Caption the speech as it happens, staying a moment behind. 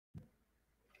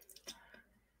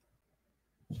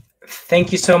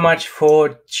Thank you so much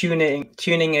for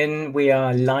tuning in. We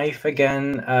are live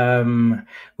again.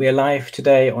 We are live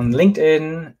today on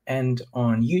LinkedIn and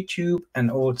on YouTube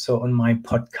and also on my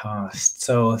podcast.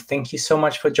 So thank you so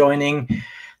much for joining.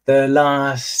 The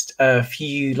last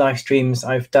few live streams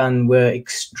I've done were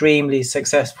extremely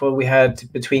successful. We had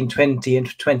between 20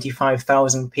 and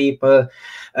 25,000 people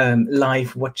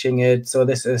live watching it. So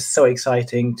this is so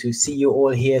exciting to see you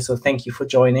all here. So thank you for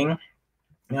joining.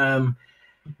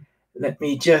 Let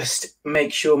me just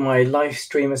make sure my live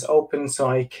stream is open so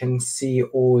I can see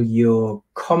all your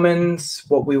comments.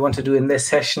 What we want to do in this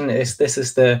session is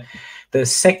the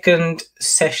second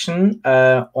session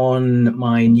on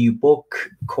my new book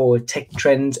called Tech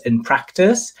Trends in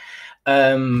Practice.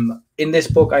 In this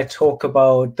book, I talk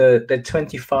about the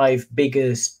 25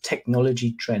 biggest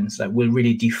technology trends that will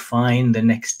really define the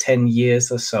next 10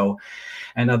 years or so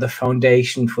and are the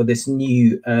foundation for this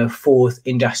new fourth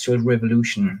industrial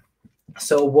revolution.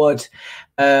 So what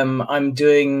I'm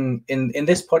doing in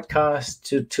this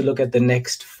podcast to look at the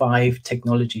next 5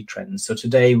 technology trends. So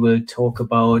today we'll talk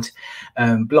about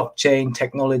blockchain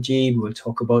technology. We'll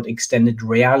talk about extended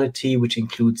reality, which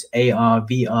includes AR,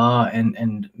 VR,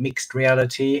 and mixed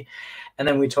reality. And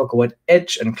then we talk about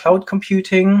edge and cloud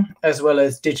computing, as well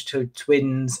as digital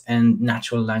twins and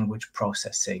natural language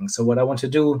processing. So what I want to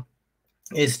do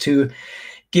is to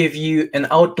give you an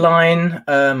outline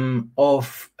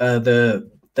of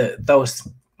those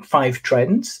 5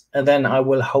 trends, and then I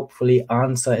will hopefully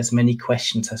answer as many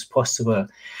questions as possible.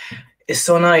 It's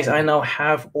so nice. I now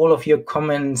have all of your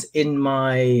comments in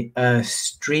my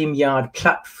StreamYard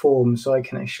platform, so I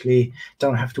can actually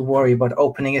don't have to worry about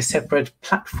opening a separate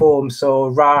platform. So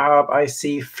Rahab, I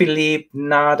see Philip,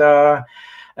 Nada,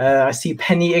 I see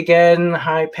Penny again.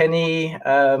 Hi, Penny.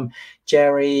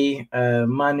 Jerry,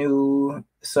 Manu.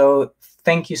 So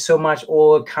thank you so much,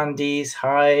 all. Candice,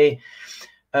 hi.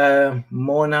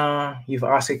 Mona, you've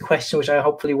asked a question which I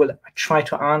hopefully will try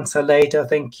to answer later.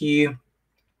 Thank you.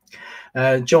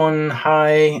 John,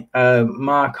 hi.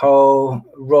 Marco,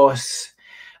 Ross.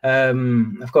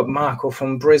 I've got Marco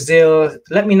from Brazil.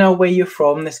 Let me know where you're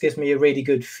from. This gives me a really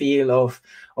good feel of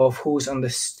who's on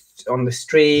the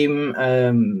stream.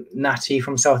 Natty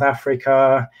from South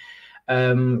Africa.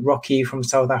 Rocky from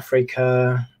South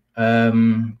Africa.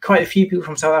 Quite a few people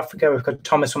from South Africa. We've got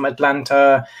Thomas from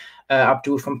Atlanta,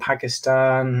 Abdul from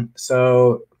Pakistan,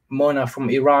 so Mona from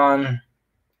Iran,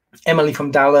 Emily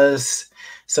from Dallas.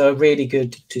 So really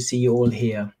good to see you all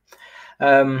here.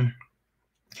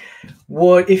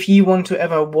 If you want to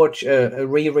ever watch a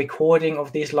re-recording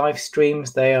of these live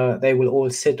streams, they will all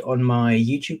sit on my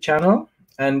YouTube channel.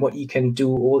 And what you can do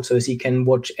also is you can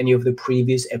watch any of the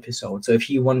previous episodes. So if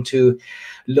you want to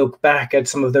look back at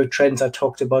some of the trends I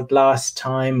talked about last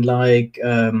time, like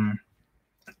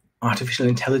artificial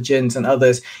intelligence and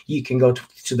others, you can go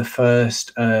to the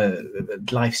first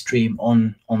live stream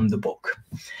on the book.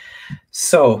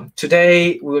 So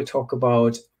today we will talk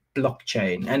about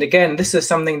blockchain. And again, this is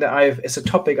something that it's a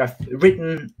topic I've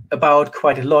written about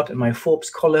quite a lot in my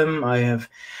Forbes column. I have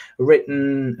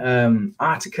written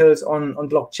articles on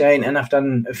blockchain, and I've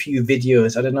done a few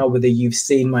videos. I don't know whether you've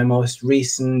seen my most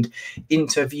recent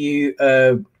interview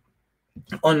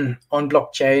on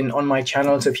blockchain on my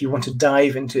channel. So if you want to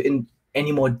dive into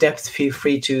any more depth, feel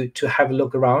free to have a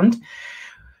look around.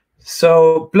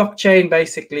 So blockchain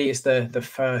basically is the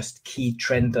first key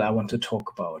trend that I want to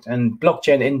talk about, and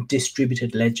blockchain in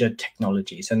distributed ledger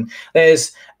technologies. And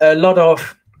there's a lot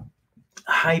of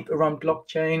hype around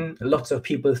blockchain. Lots of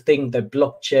people think that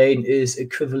blockchain is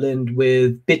equivalent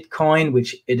with Bitcoin,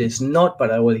 which it is not,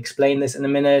 but I will explain this in a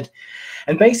minute.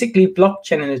 And basically,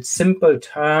 blockchain in its simple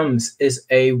terms is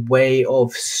a way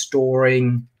of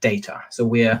storing data. So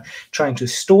we're trying to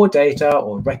store data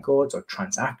or records or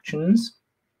transactions.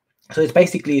 So it's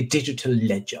basically a digital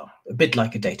ledger, a bit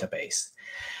like a database.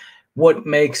 What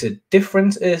makes it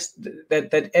different is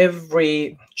that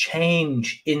every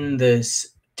change in this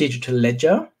digital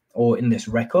ledger or in this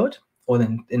record or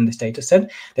then in this data set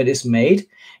that is made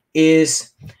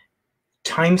is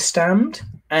time-stamped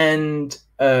and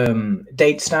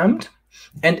date-stamped,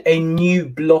 and a new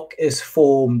block is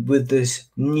formed with this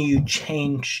new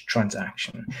change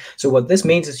transaction. So what this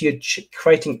means is you're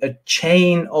creating a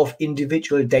chain of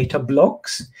individual data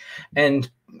blocks, and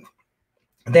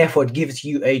therefore it gives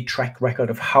you a track record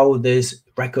of how this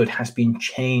record has been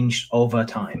changed over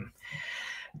time.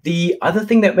 The other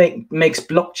thing that makes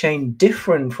blockchain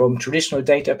different from traditional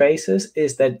databases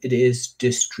is that it is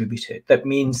distributed. That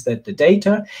means that the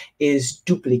data is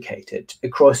duplicated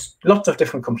across lots of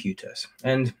different computers.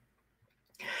 And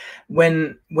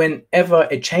whenever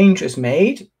a change is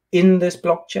made in this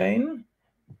blockchain,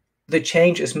 the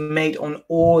change is made on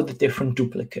all the different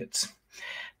duplicates.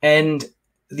 And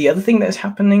the other thing that's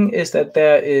happening is that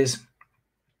there is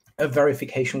a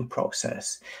verification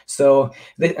process. So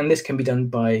this can be done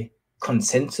by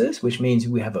consensus, which means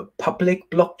we have a public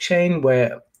blockchain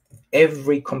where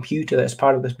every computer that's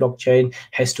part of this blockchain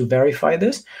has to verify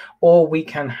this, or we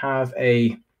can have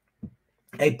a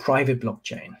private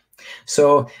blockchain.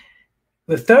 So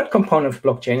the third component of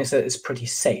blockchain is that it's pretty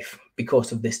safe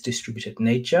because of this distributed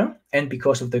nature and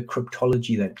because of the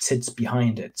cryptology that sits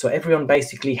behind it. So everyone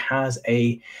basically has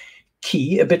a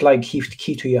key, a bit like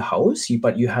key to your house,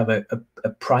 but you have a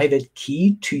private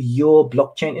key to your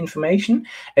blockchain information.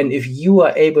 And if you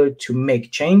are able to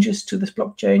make changes to this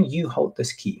blockchain, you hold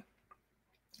this key.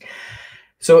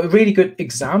 So a really good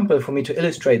example for me to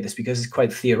illustrate this, because it's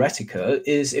quite theoretical,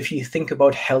 is if you think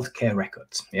about healthcare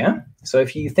records. Yeah. So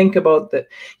if you think about that,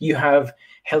 you have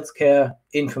healthcare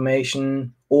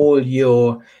information, all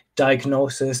your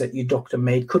diagnosis that your doctor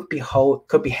made could be held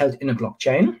in a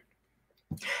blockchain.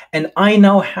 And I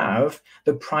now have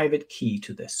the private key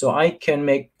to this. So I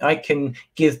can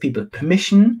give people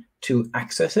permission to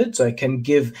access it. So I can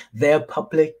give their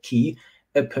public key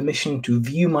a permission to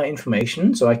view my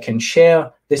information. So I can share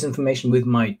this information with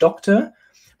my doctor.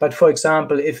 But for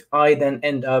example, if I then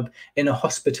end up in a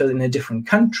hospital in a different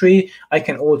country, I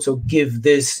can also give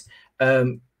this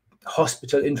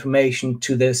hospital information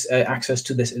to this, access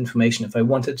to this information if I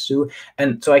wanted to.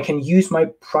 And so I can use my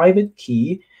private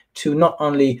key to not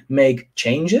only make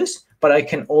changes, but I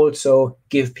can also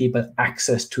give people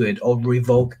access to it or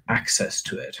revoke access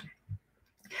to it.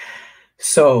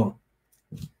 So,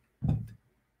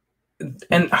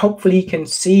 and hopefully you can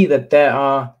see that there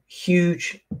are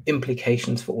huge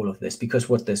implications for all of this, because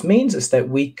what this means is that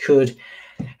we could,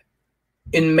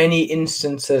 in many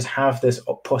instances, have this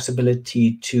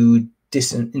possibility to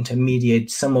disintermediate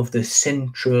some of the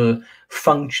central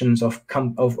functions of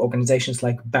organizations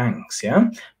like banks. Yeah,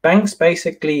 banks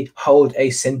basically hold a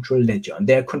central ledger and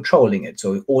they're controlling it.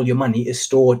 So all your money is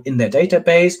stored in their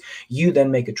database. You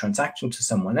then make a transaction to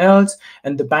someone else,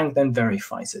 and the bank then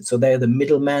verifies it. So they're the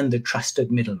middleman, the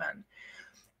trusted middleman.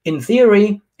 In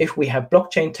theory, if we have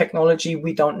blockchain technology,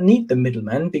 we don't need the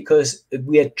middleman, because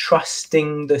we are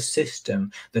trusting the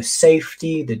system, the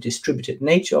safety, the distributed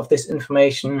nature of this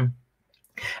information.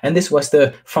 And this was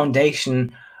the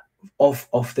foundation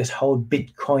of this whole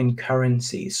Bitcoin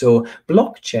currency. So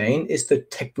blockchain is the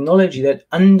technology that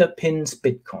underpins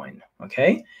Bitcoin,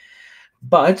 okay?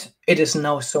 But it is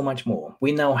now so much more.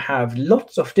 We now have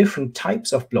lots of different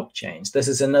types of blockchains. This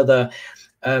is another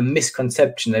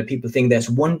misconception, that people think there's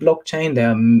one blockchain.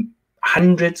 There are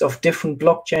hundreds of different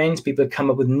blockchains. People come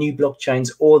up with new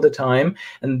blockchains all the time,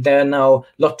 and there are now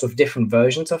lots of different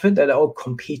versions of it that are all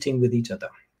competing with each other.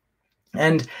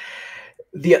 And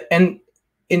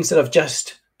instead of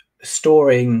just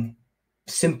storing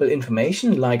simple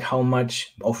information like how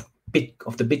much of the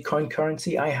Bitcoin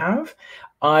currency I have,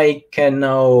 I can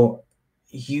now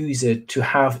use it to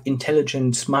have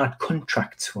intelligent smart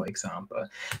contracts, for example.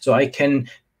 So I can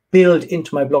build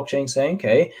into my blockchain saying,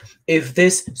 okay, if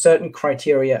this certain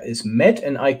criteria is met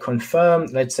and I confirm,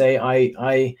 let's say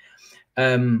I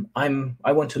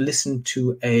want to listen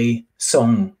to a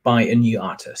song by a new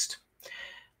artist.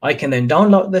 I can then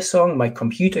download this song, my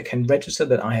computer can register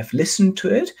that I have listened to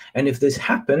it, and if this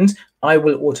happens, I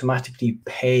will automatically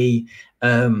pay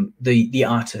the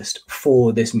artist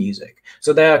for this music.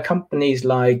 So there are companies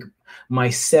like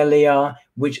Mycelia,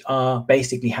 which are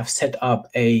basically have set up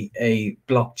a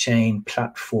blockchain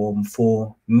platform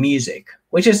for music,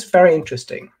 which is very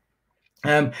interesting.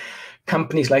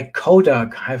 Companies like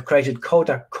Kodak have created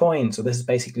Kodak Coin. So this is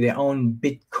basically their own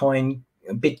Bitcoin,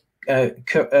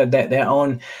 their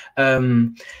own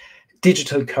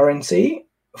digital currency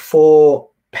for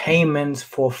payments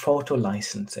for photo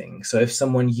licensing. So if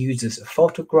someone uses a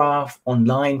photograph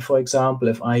online, for example,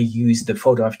 if I use the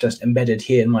photo I've just embedded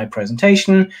here in my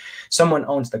presentation, someone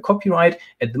owns the copyright.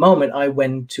 At the moment, I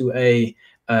went to a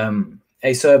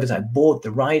service, I bought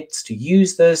the rights to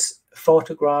use this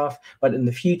photograph, but in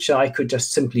the future, I could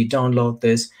just simply download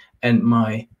this and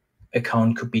my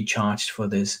account could be charged for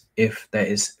this if there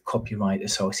is copyright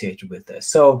associated with this.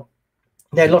 So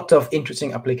there are lots of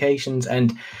interesting applications,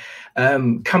 and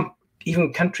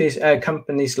even companies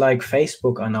like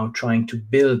Facebook are now trying to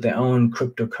build their own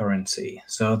cryptocurrency.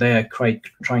 So they are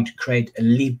trying to create a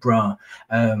Libra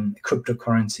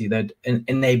cryptocurrency that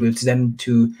enables them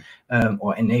to,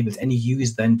 or enables any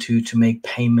user then to make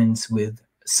payments with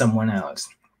someone else.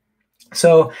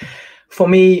 So for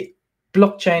me,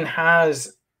 blockchain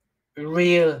has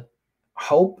real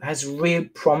hope, has real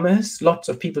promise. Lots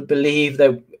of people believe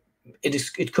that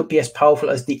it could be as powerful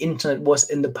as the internet was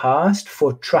in the past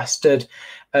for trusted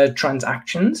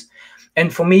transactions.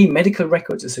 And for me, medical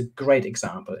records is a great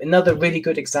example. Another really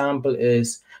good example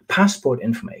is passport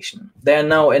information. There are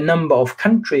now a number of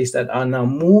countries that are now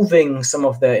moving some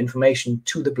of their information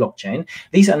to the blockchain.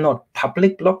 These are not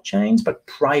public blockchains, but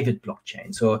private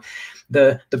blockchains. So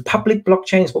the public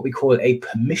blockchain is what we call a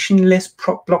permissionless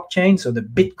blockchain. So the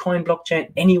Bitcoin blockchain,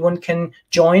 anyone can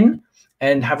join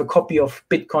and have a copy of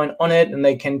Bitcoin on it, and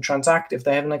they can transact if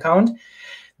they have an account.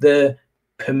 The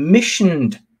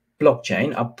permissioned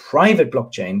blockchain, a private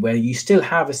blockchain, where you still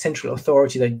have a central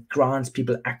authority that grants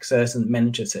people access and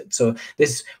manages it. So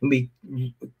this, when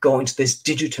we go into this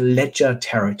digital ledger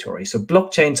territory, so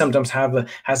blockchain sometimes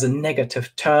has a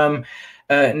negative term,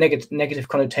 negative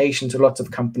connotation. So lots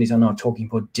of companies are now talking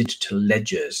about digital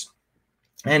ledgers,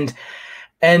 and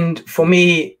for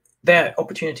me, there are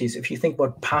opportunities. If you think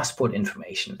about passport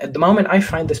information, at the moment, I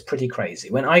find this pretty crazy.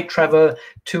 When I travel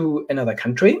to another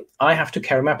country, I have to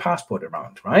carry my passport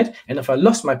around, right? And if I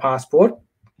lost my passport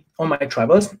on my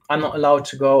travels, I'm not allowed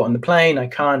to go on the plane. I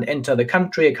can't enter the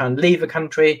country. I can't leave the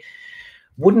country.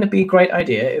 Wouldn't it be a great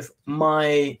idea if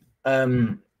my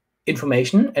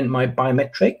information and my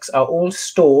biometrics are all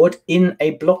stored in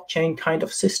a blockchain kind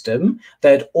of system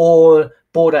that all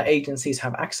border agencies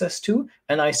have access to,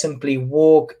 and I simply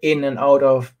walk in and out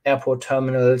of airport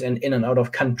terminals and in and out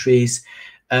of countries,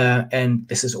 and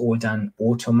this is all done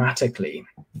automatically.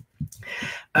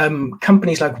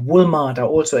 Companies like Walmart are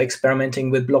also experimenting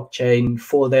with blockchain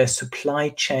for their supply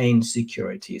chain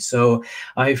security. So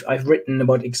I've written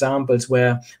about examples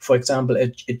where, for example, a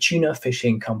tuna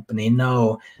fishing company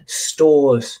now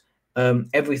stores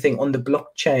everything on the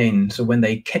blockchain. So when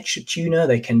they catch a tuna,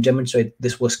 they can demonstrate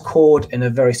this was caught in a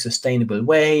very sustainable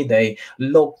way. They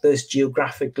log this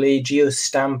geographically,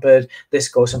 geostamp it. This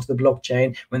goes onto the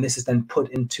blockchain. When this is then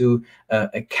put into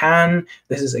a can,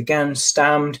 this is again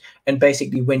stamped. And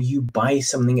basically, when you buy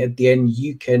something at the end,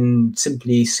 you can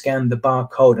simply scan the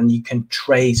barcode and you can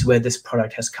trace where this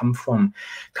product has come from.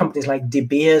 Companies like De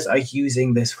Beers are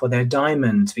using this for their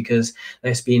diamonds because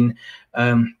there's been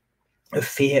a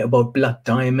fear about blood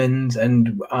diamonds,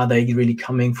 and are they really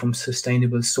coming from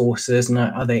sustainable sources, and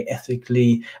are they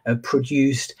ethically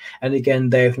produced? And again,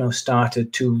 they've now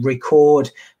started to record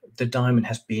the diamond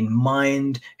has been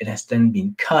mined, it has then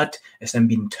been cut, it's then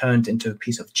been turned into a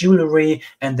piece of jewelry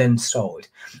and then sold.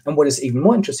 And what is even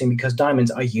more interesting, because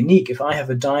diamonds are unique, if I have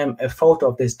a photo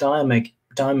of this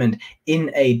diamond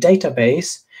in a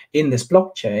database in this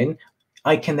blockchain,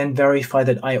 I can then verify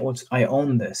that I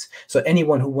own this. So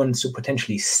anyone who wants to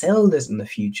potentially sell this in the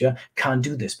future can't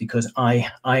do this because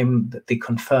I'm the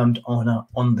confirmed owner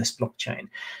on this blockchain.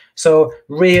 So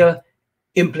real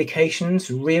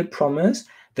implications, real promise.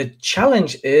 The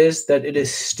challenge is that it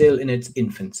is still in its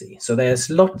infancy. So there's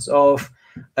lots of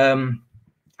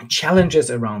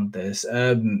challenges around this.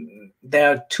 There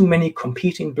are too many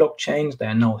competing blockchains. There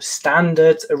are no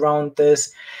standards around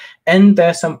this. And there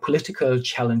are some political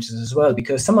challenges as well,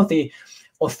 because some of the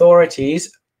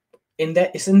authorities,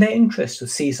 it's in their interest to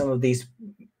see some of these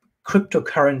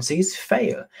cryptocurrencies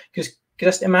fail. Because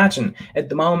just imagine, at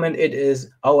the moment, it is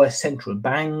our central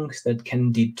banks that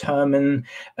can determine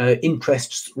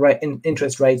interest rates,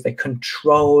 that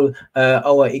control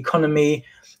our economy.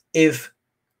 If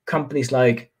companies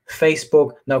like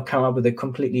Facebook now come up with a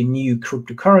completely new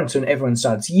cryptocurrency and everyone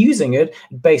starts using it,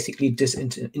 it basically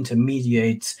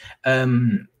disintermediates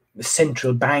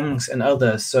central banks and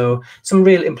others. So some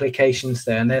real implications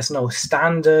there. And there's no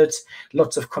standards,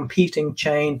 lots of competing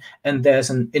chain, and there's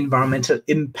an environmental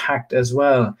impact as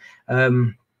well.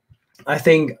 I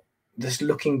think, just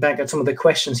looking back at some of the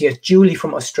questions, yes, Julie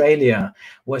from Australia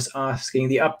was asking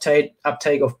the uptake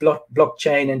of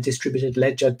blockchain and distributed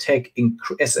ledger tech,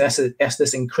 as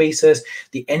this increases,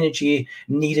 the energy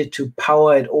needed to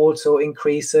power it also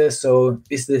increases. So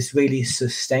is this really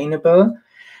sustainable?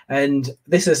 And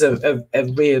this is a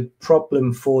real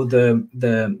problem for the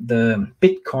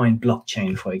Bitcoin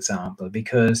blockchain, for example,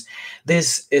 because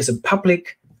this is a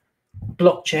public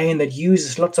blockchain that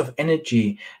uses lots of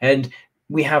energy, and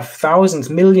we have thousands,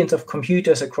 millions of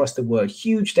computers across the world,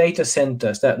 huge data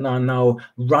centers that are now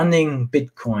running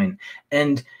Bitcoin.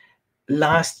 And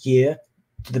last year,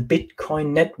 the Bitcoin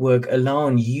network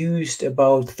alone used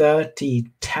about 30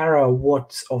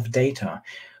 terawatts of data,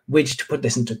 which, to put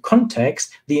this into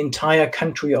context, the entire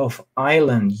country of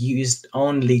Ireland used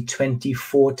only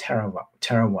 24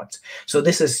 terawatts. So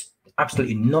this is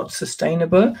absolutely not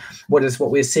sustainable. What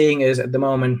we're seeing is, at the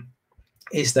moment,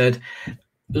 is that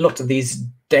lots of these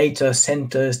data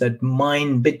centers that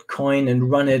mine Bitcoin and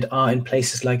run it are in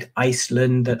places like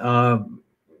Iceland that are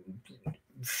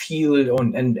fueled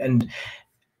on, and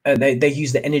they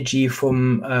use the energy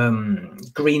from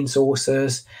green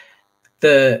sources.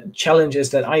 The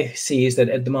challenges that I see is that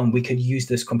at the moment we could use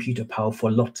this computer power for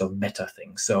lots of better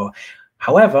things. So,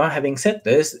 however, having said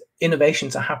this,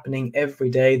 innovations are happening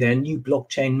every day. There are new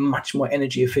blockchain, much more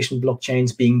energy efficient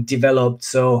blockchains being developed.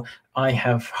 So I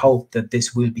have hope that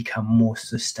this will become more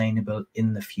sustainable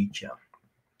in the future.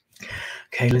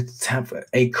 Okay, let's have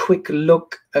a quick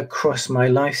look across my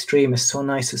live stream. It's so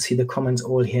nice to see the comments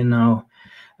all here now.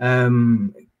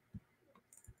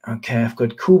 Okay, I've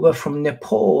got Kuba from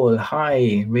Nepal.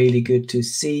 Hi, really good to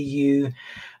see you.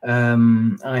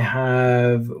 I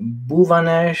have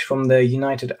Bhuvanesh from the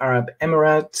United Arab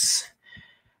Emirates.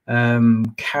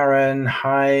 Karen,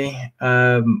 hi.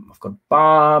 I've got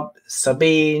Bob,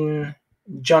 Sabine,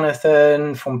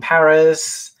 Jonathan from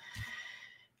Paris.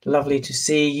 Lovely to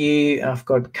see you. I've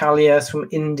got Kalias from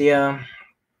India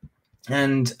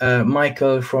and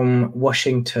Michael from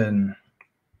Washington.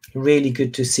 Really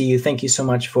good to see you. Thank you so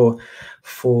much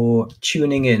for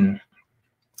tuning in.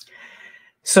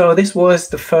 So this was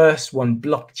the first one,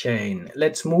 blockchain.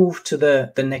 Let's move to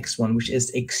the next one, which is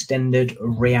extended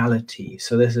reality.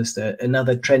 So this is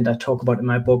another trend I talk about in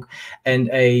my book, and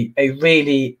a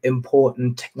really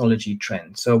important technology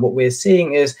trend. So what we're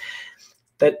seeing is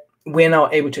that we're now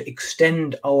able to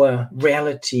extend our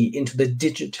reality into the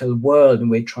digital world, and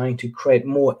we're trying to create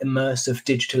more immersive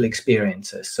digital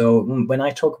experiences. So when I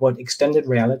talk about extended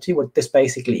reality, what this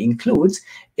basically includes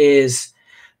is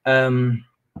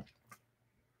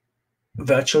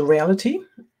virtual reality,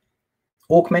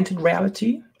 augmented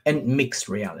reality, and mixed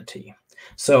reality.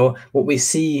 So what we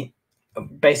see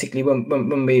basically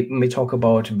when we talk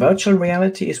about virtual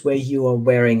reality is where you are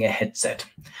wearing a headset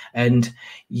and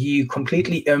you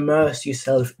completely immerse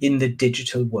yourself in the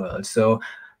digital world. So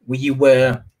you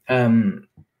wear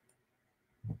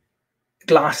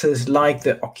glasses like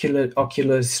the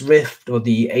Oculus Rift or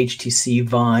the HTC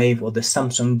Vive or the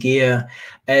Samsung Gear,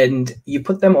 and you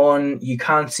put them on, you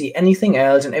can't see anything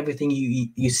else, and everything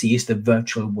you see is the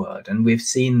virtual world. And we've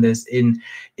seen this in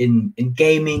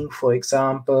gaming, for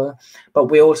example, but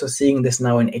we're also seeing this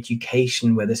now in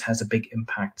education, where this has a big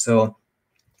impact. So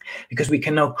because we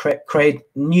can now create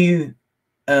new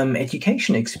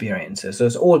education experiences. So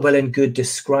it's all well and good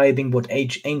describing what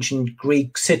ancient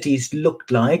Greek cities looked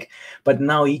like, but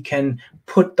now you can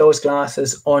put those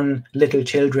glasses on little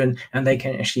children and they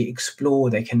can actually explore,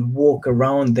 they can walk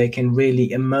around, they can really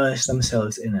immerse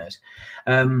themselves in it.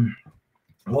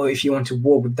 Or if you want to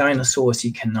walk with dinosaurs,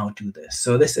 you can now do this.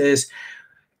 So this is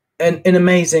an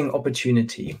amazing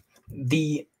opportunity.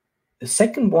 The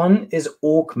second one is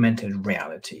augmented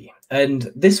reality.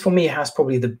 And this for me has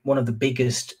probably one of the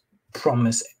biggest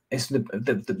promise, is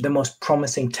the most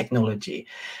promising technology,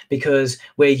 because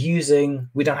we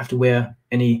don't have to wear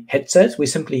any headsets. We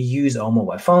simply use our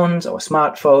mobile phones, our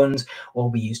smartphones, or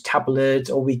we use tablets,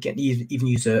 or we can even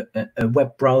use a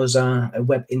web browser, a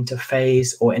web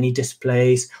interface, or any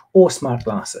displays, or smart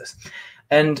glasses.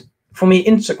 And for me,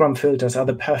 Instagram filters are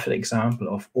the perfect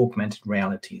example of augmented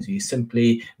reality. So you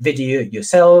simply video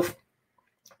yourself,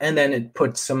 and then it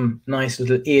puts some nice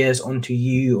little ears onto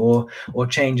you, or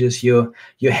changes your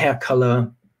hair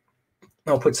color,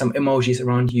 or put some emojis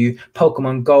around you.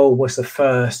 Pokemon Go was the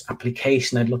first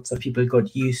application that lots of people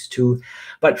got used to,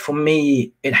 but for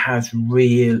me, it has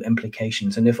real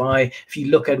implications. And if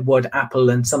you look at what Apple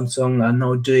and Samsung are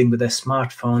now doing with their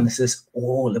smartphone, this is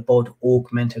all about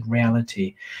augmented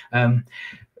reality.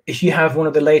 If you have one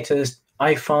of the latest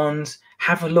iPhones,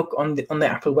 have a look on the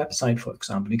Apple website, for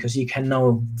example, because you can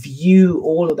now view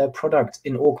all of their products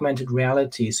in augmented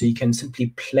reality. So you can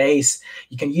simply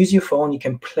you can use your phone, you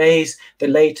can place the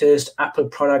latest Apple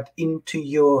product into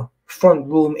your front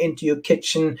room, into your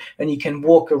kitchen, and you can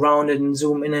walk around it and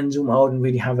zoom in and zoom out and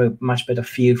really have a much better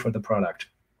feel for the product.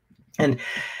 And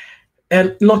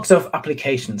lots of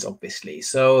applications, obviously.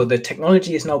 So the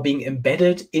technology is now being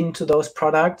embedded into those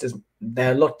products.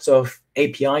 There are lots of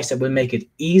APIs that will make it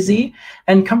easy.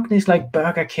 And companies like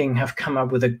Burger King have come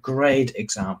up with a great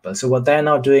example. So what they're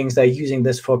now doing is they're using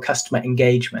this for customer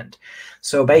engagement.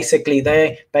 So basically,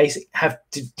 they have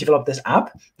developed this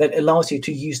app that allows you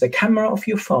to use the camera of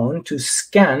your phone to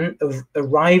scan a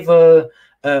rival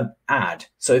ad.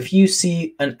 So if you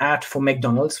see an ad for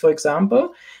McDonald's, for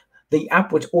example, the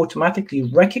app would automatically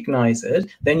recognize it.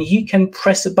 Then you can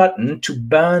press a button to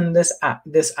burn this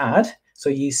ad. So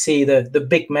you see the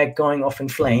Big Mac going off in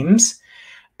flames,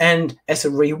 And as a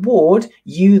reward,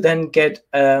 you then get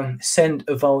sent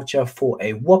a voucher for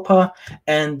a Whopper,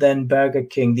 and then Burger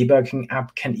King, the Burger King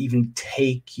app, can even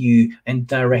take you and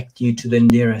direct you to the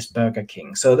nearest Burger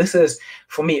King. So this is,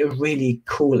 for me, a really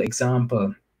cool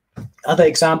example. Other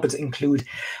examples include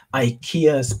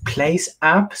IKEA's Place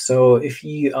app. So if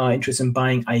you are interested in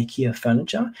buying IKEA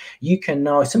furniture, you can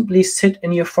now simply sit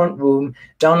in your front room,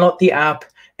 download the app,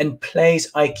 and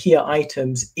place IKEA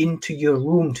items into your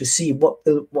room to see what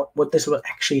this will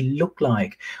actually look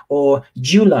like. Or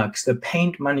Dulux, the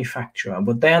paint manufacturer,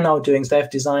 what they're now doing is they've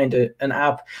designed an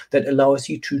app that allows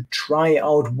you to try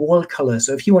out wall colors.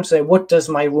 So if you want to say, what does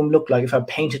my room look like if I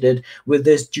painted it with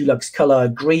this Dulux color,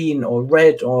 green or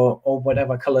red or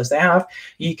whatever colors they have,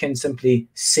 you can simply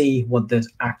see what this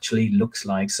actually looks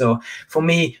like. So for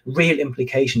me, real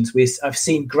implications. I've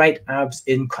seen great apps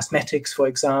in cosmetics, for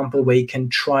example, where you can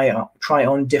try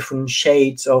on different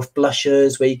shades of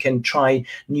blushes, where you can try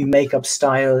new makeup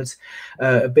styles,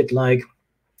 a bit like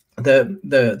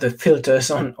the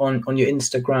filters on your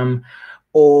Instagram,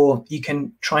 or you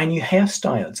can try new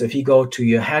hairstyles. So if you go to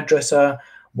your hairdresser,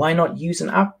 why not use an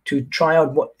app to try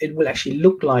out what it will actually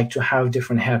look like to have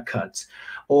different haircuts?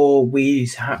 Or we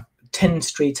have 10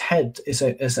 Streets Head is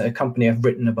a company I've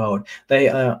written about. They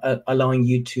are allowing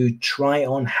you to try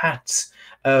on hats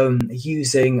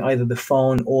using either the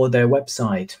phone or their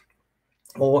website.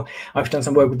 Or I've done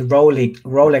some work with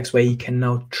Rolex, where you can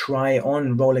now try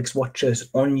on Rolex watches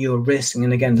on your wrist.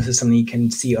 And again, this is something you can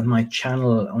see on my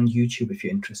channel on YouTube if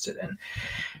you're interested in.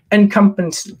 And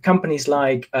companies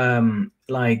like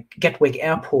Gatwick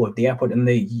Airport, the airport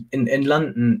in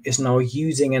London, is now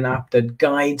using an app that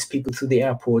guides people through the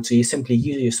airport. So you simply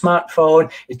use your smartphone;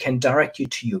 it can direct you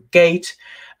to your gate.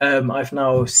 I've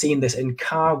now seen this in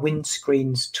car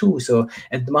windscreens too. So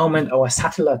at the moment, our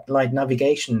satellite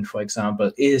navigation, for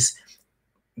example, is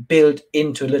built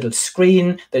into a little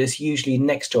screen that is usually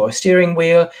next to our steering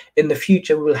wheel. In the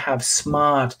future, we will have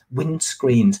smart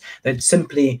windscreens that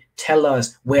simply tell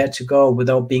us where to go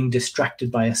without being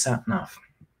distracted by a sat nav.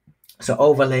 So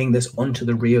overlaying this onto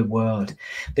the real world,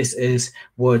 this is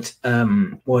what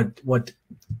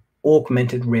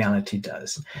augmented reality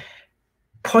does.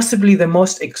 Possibly the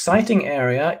most exciting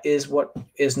area is what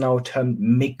is now termed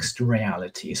mixed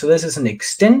reality. So this is an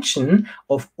extension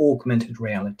of augmented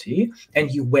reality, and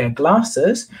you wear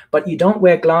glasses, but you don't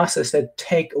wear glasses that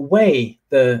take away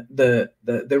the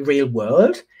real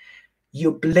world.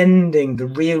 You're blending the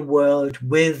real world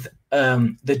with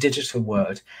the digital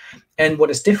world. And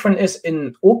what is different is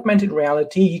in augmented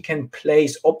reality, you can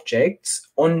place objects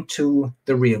onto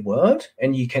the real world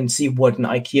and you can see what an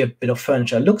IKEA bit of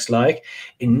furniture looks like.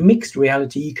 In mixed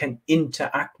reality, you can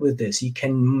interact with this. You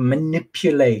can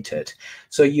manipulate it.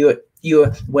 So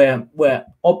where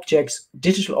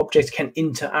digital objects can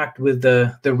interact with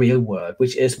the real world,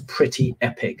 which is pretty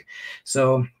epic.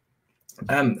 So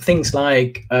things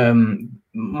like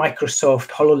Microsoft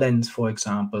HoloLens, for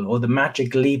example, or the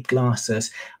Magic Leap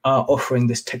glasses are offering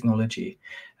this technology.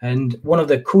 And one of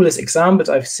the coolest examples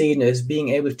I've seen is being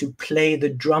able to play the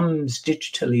drums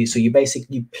digitally. So you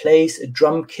basically place a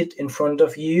drum kit in front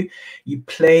of you, you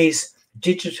place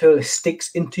digital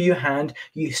sticks into your hand,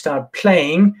 you start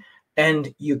playing,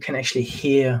 and you can actually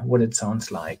hear what it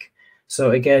sounds like.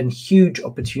 So again, huge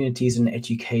opportunities in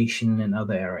education and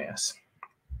other areas.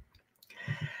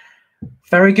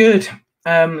 Very good.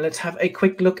 Let's have a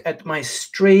quick look at my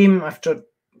stream. I've got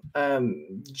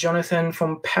Jonathan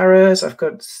from Paris. I've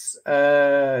got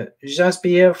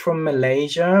Jasbir from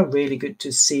Malaysia. Really good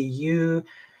to see you.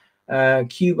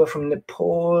 Cuba from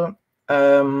Nepal.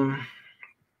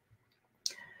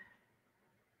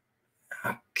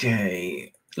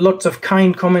 Okay. Lots of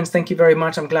kind comments. Thank you very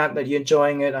much. I'm glad that you're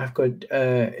enjoying it. I've got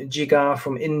Jigar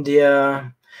from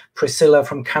India, Priscilla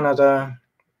from Canada.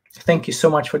 Thank you so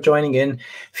much for joining in.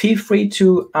 Feel free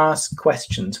to ask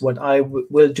questions. What I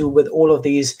will do with all of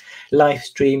these live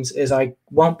streams is I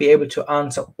won't be able to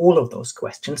answer all of those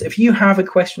questions. If you have a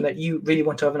question that you really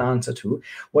want to have an answer to,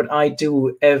 what I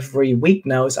do every week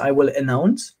now is I will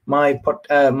announce my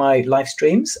live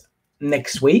streams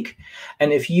next week.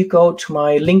 And if you go to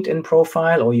my LinkedIn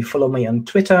profile or you follow me on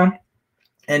Twitter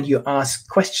and you ask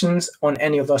questions on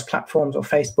any of those platforms or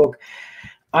Facebook,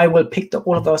 I will pick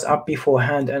all of those up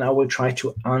beforehand and I will try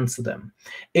to answer them.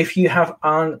 If you have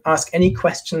asked any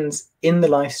questions in the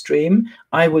live stream,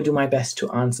 I will do my best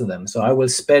to answer them. So I will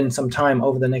spend some time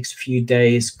over the next few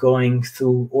days going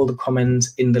through all the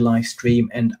comments in the live stream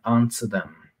and answer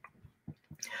them.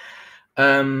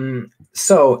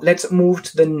 So let's move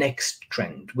to the next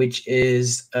trend, which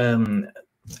is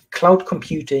cloud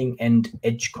computing and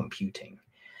edge computing.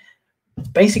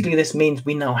 Basically, this means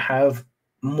we now have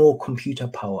more computer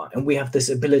power, and we have this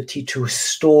ability to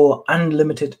store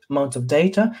unlimited amounts of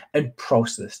data and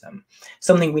process them,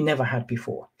 something we never had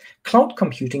before. Cloud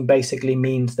computing basically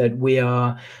means that we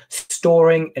are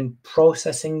storing and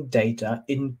processing data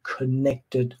in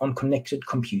connected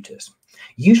computers.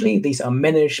 Usually these are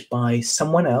managed by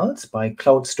someone else, by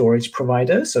cloud storage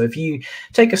providers. So if you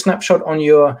take a snapshot on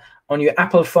your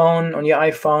Apple phone, on your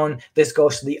iPhone, this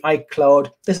goes to the iCloud.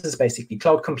 This is basically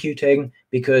cloud computing,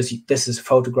 because this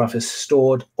photograph is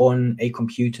stored on a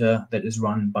computer that is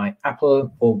run by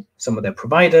Apple or some of their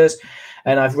providers.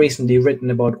 And I've recently written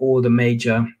about all the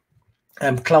major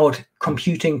cloud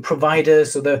computing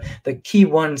providers. So the key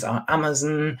ones are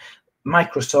Amazon,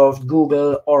 Microsoft,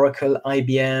 Google, Oracle,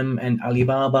 IBM, and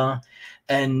Alibaba.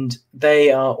 And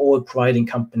they are all providing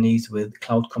companies with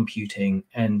cloud computing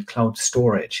and cloud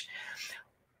storage.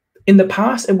 In the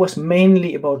past, it was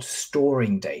mainly about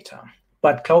storing data,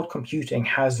 but cloud computing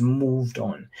has moved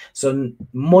on. So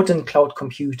modern cloud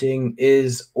computing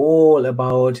is all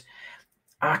about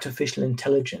artificial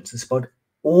intelligence. It's about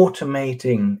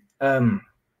automating.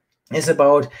 It's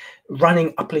about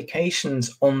running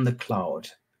applications on the cloud.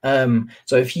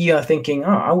 So if you are thinking, oh,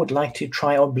 I would like to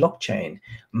try out blockchain,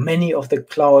 many of the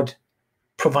cloud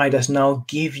providers now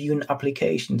give you an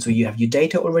application. So you have your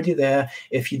data already there.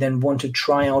 If you then want to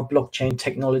try out blockchain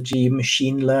technology,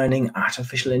 machine learning,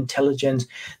 artificial intelligence,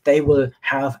 they will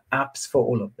have apps for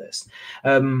all of this.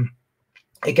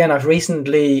 Again, I've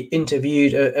recently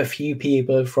interviewed a few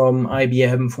people from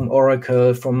IBM, from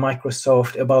Oracle, from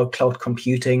Microsoft about cloud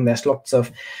computing. There's lots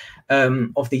of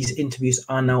these interviews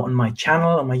are now on my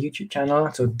channel, on my YouTube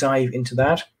channel. So dive into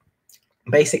that.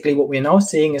 Basically, what we're now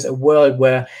seeing is a world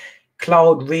where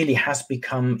cloud really has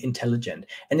become intelligent.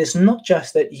 And it's not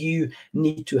just that you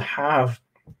need to have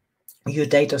your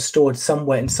data stored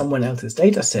somewhere in someone else's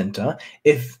data center.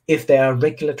 If there are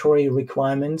regulatory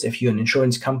requirements, if you're an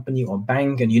insurance company or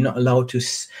bank and you're not allowed to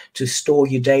store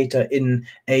your data in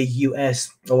a US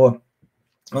or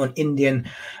an Indian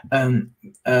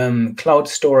cloud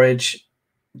storage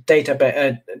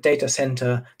data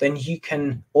center, then you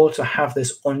can also have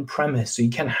this on-premise. So you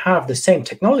can have the same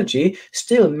technology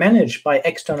still managed by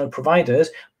external providers,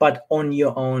 but on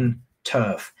your own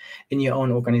turf, in your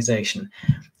own organization.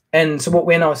 And so what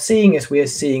we're now seeing is we're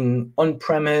seeing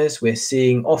on-premise, we're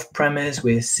seeing off-premise,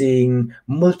 we're seeing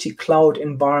multi-cloud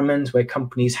environments where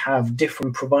companies have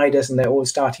different providers and they're all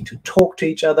starting to talk to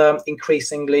each other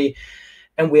increasingly.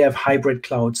 And we have hybrid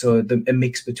cloud, so a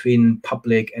mix between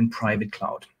public and private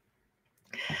cloud.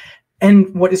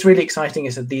 And what is really exciting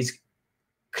is that these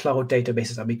cloud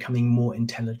databases are becoming more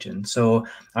intelligent. So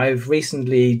I've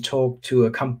recently talked to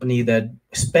a company that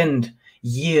spent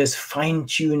years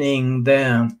fine-tuning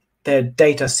their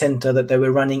data center that they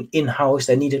were running in-house.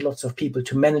 They needed lots of people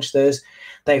to manage this.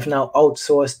 They've now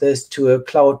outsourced this to a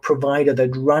cloud provider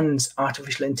that runs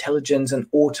artificial intelligence and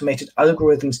automated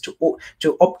algorithms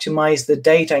to optimize the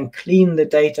data and clean the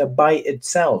data by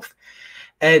itself.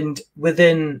 And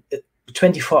within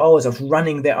 24 hours of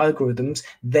running their algorithms,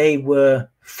 they were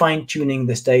fine-tuning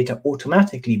this data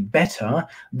automatically better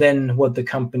than what the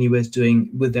company was doing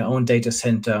with their own data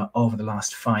center over the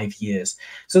last 5 years.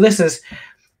 So this is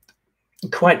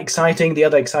quite exciting. The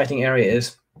other exciting area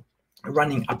is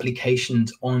running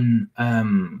applications on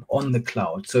the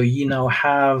cloud. So you now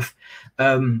have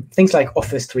things like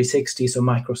Office 360. So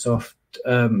Microsoft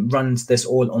runs this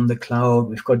all on the cloud.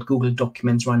 We've got Google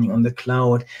Documents running on the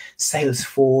cloud.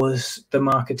 Salesforce, the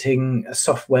marketing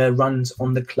software, runs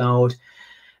on the cloud.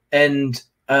 And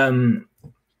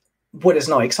what is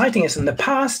now exciting is in the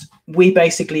past, we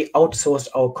basically outsourced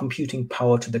our computing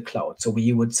power to the cloud. So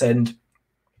you would send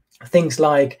things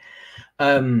like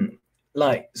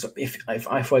so if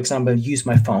I, for example, use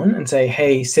my phone and say,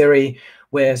 hey, Siri,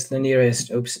 where's the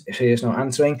nearest, oops, Siri's not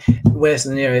answering, where's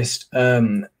the nearest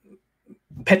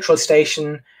petrol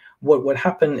station? What would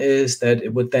happen is that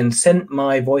it would then send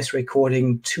my voice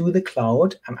recording to the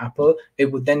cloud and Apple. It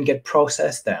would then get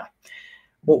processed there.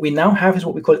 What we now have is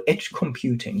what we call edge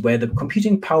computing, where the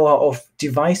computing power of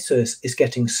devices is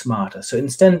getting smarter. So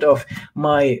instead of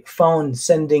my phone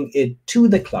sending it to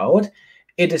the cloud,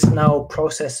 it is now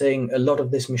processing a lot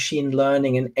of this machine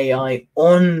learning and AI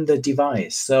on the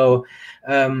device. So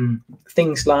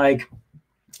things like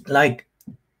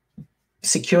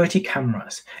security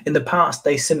cameras. In the past,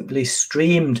 they simply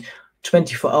streamed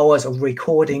 24 hours of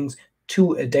recordings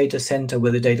to a data center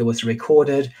where the data was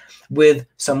recorded. With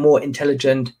some more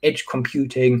intelligent edge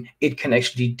computing, it can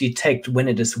actually detect when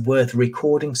it is worth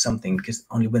recording something, because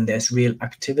only when there's real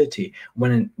activity,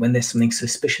 when there's something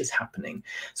suspicious happening.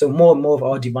 So more and more of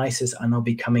our devices are now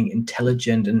becoming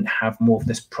intelligent and have more of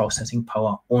this processing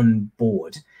power on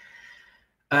board.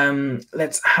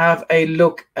 Let's have a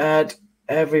look at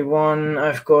everyone.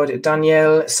 I've got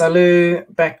Danielle,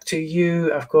 salut, back to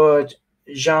you. I've got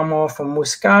Jamor from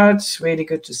Muscat. Really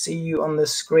good to see you on the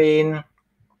screen.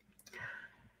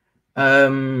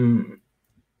 Emin,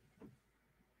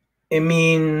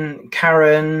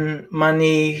 Karen,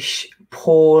 Manish,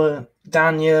 Paul,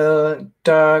 Daniel,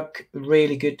 Dirk,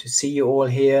 really good to see you all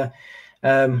here.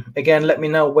 Again, let me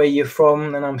know where you're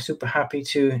from, and I'm super happy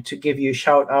to give you a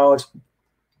shout out.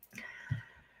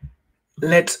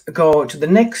 Let's go to the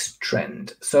next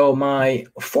trend. So my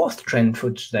fourth trend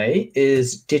for today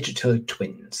is digital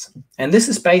twins. And this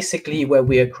is basically where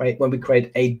we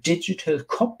create a digital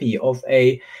copy of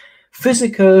a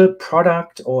physical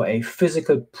product or a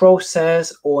physical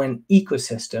process or an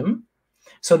ecosystem,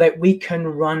 so that we can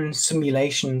run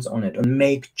simulations on it and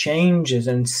make changes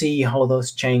and see how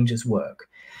those changes work.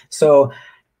 So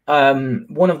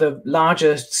one of the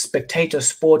largest spectator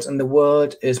sports in the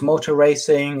world is motor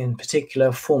racing, in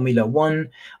particular Formula One.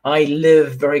 I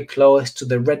live very close to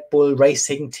the Red Bull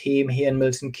racing team here in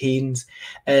Milton Keynes,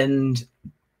 and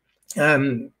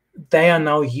they are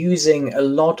now using a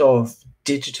lot of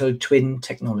digital twin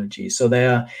technology. So they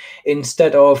are,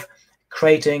 instead of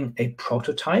creating a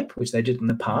prototype, which they did in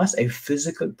the past, a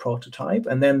physical prototype,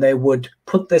 and then they would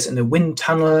put this in a wind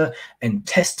tunnel and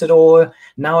test it all.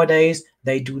 Nowadays,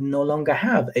 they do no longer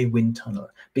have a wind tunnel,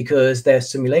 because their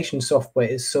simulation software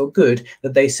is so good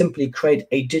that they simply create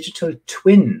a digital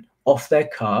twin of their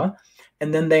car,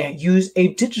 and then they use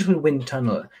a digital wind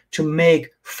tunnel to make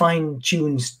fine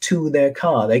tunes to their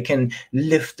car. They can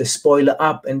lift the spoiler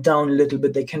up and down a little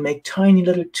bit. They can make tiny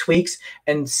little tweaks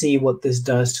and see what this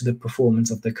does to the performance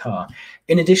of the car.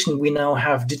 In addition, we now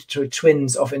have digital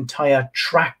twins of entire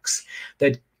tracks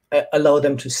that allow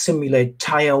them to simulate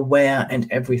tire wear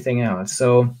and everything else.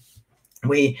 So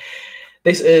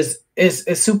this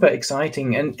is super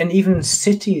exciting, and even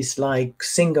cities like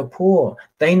Singapore,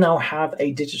 they now have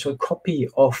a digital copy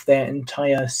of their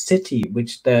entire city,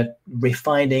 which they're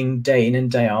refining day in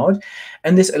and day out,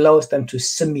 and this allows them to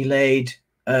simulate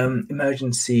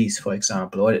emergencies, for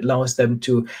example, or it allows them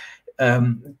to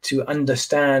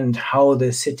understand how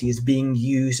the city is being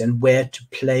used and where to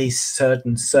place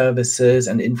certain services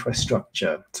and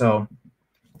infrastructure. So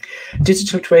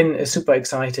digital twin is super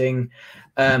exciting.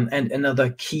 And another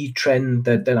key trend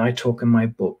that I talk in my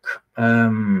book.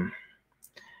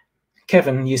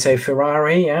 Kevin, you say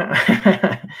Ferrari,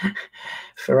 yeah?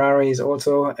 Ferrari is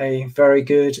also a very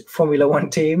good Formula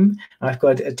One team. I've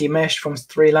got Dimesh from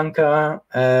Sri Lanka,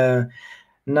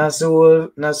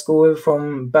 Nazgul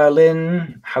from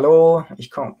Berlin. Hallo,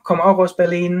 ich komme auch aus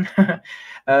Berlin.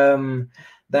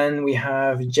 Then we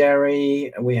have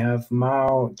Jerry, we have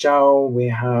Mao Zhao, we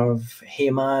have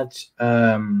Hemad.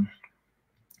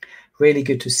 Really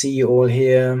good to see you all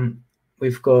here.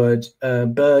 We've got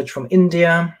Burj from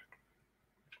India.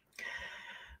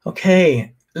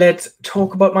 Okay, let's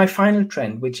talk about my final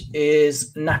trend, which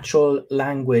is natural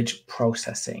language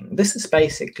processing. This is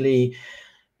basically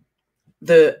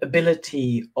the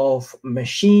ability of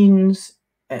machines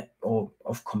or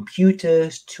of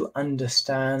computers to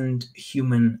understand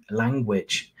human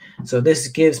language. So this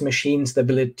gives machines the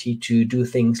ability to do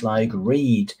things like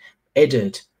read,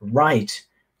 edit, write,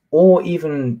 or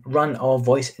even run our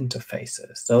voice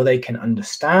interfaces. So they can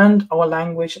understand our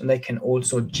language, and they can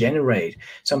also generate.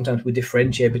 Sometimes we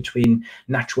differentiate between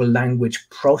natural language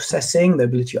processing, the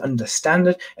ability to understand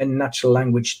it, and natural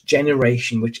language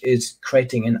generation, which is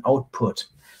creating an output.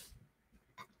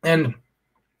 And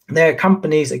there are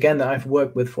companies, again, that I've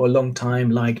worked with for a long time,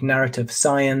 like Narrative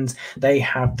Science. They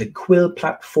have the Quill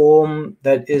platform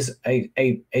that is a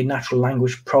natural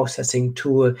language processing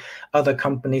tool. Other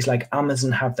companies like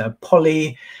Amazon have their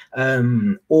Polly,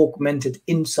 Augmented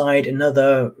Insight,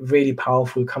 another really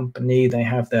powerful company. They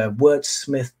have their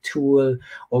Wordsmith tool,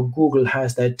 or Google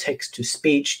has their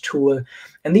text-to-speech tool.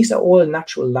 And these are all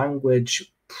natural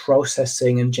language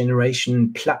processing and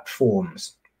generation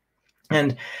platforms.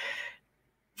 And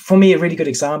for me, a really good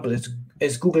example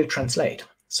is Google Translate.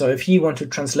 So if you want to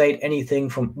translate anything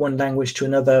from one language to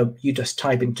another, you just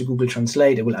type into Google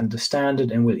Translate, it will understand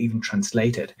it and will even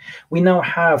translate it. We now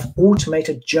have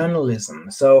automated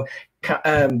journalism. So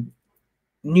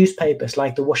newspapers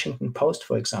like the Washington Post,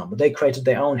 for example, they created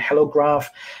their own heliograph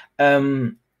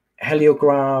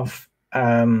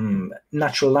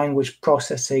natural language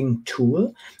processing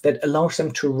tool that allows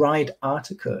them to write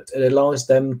articles. It allows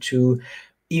them to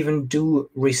even do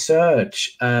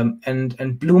research. And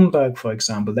Bloomberg, for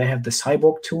example, they have the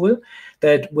Cyborg tool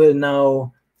that will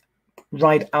now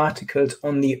write articles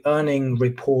on the earning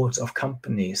reports of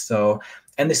companies. So,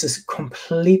 and this is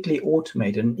completely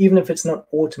automated. And even if it's not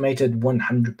automated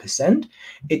 100%,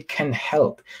 it can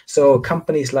help. So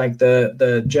companies like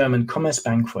the German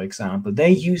Commerzbank, for example,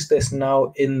 they use this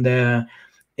now in their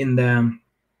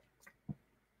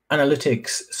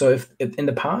analytics. So if in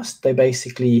the past, they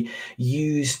basically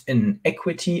used an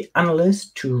equity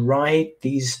analyst to write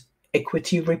these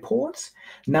equity reports.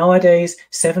 Nowadays,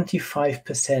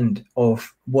 75%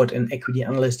 of what an equity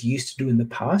analyst used to do in the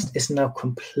past is now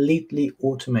completely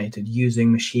automated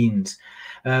using machines.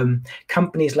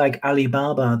 Companies like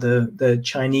Alibaba, the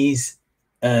Chinese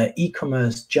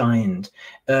e-commerce giant,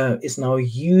 is now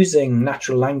using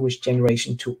natural language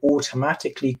generation to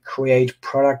automatically create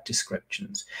product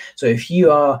descriptions. So if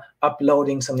you are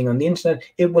uploading something on the internet,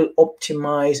 it will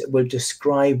optimize, it will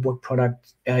describe what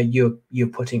product you're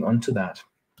putting onto that.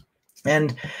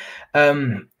 And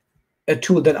a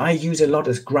tool that I use a lot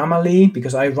is Grammarly,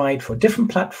 because I write for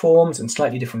different platforms and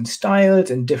slightly different styles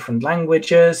and different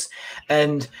languages.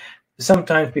 And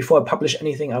sometimes before I publish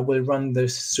anything, I will run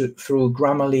this through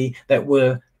Grammarly that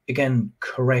will, again,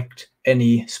 correct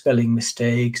any spelling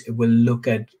mistakes. It will look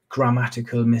at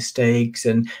grammatical mistakes,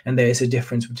 and there is a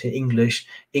difference between English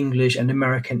and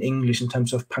American English in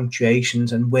terms of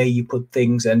punctuations and where you put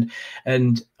things. And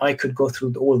I could go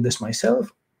through all of this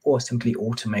myself or simply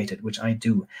automate it, which I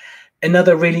do.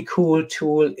 Another really cool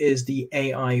tool is the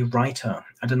AI Writer.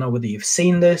 I don't know whether you've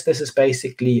seen this. This is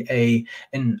basically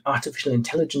an artificial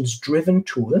intelligence driven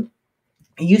tool.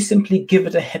 You simply give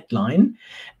it a headline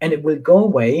and it will go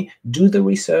away, do the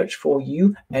research for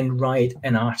you, and write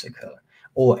an article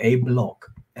or a blog.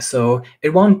 So it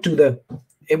won't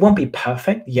be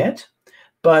perfect yet,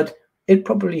 but it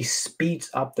probably speeds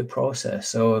up the process.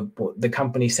 So the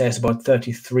company says about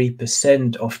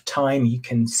 33% of time you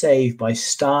can save by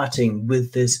starting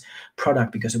with this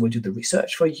product, because it will do the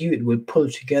research for you. It will pull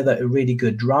together a really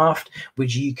good draft,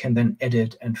 which you can then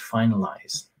edit and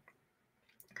finalize.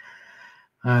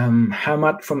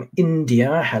 Hamad from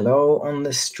India, hello on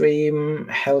the stream.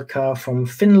 Helka from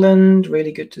Finland,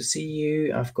 really good to see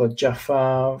you. I've got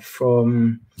Jafar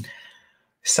from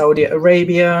Saudi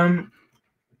Arabia.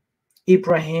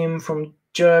 Ibrahim from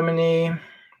Germany,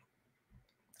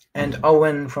 and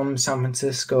Owen from San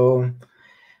Francisco.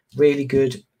 Really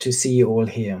good to see you all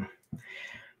here.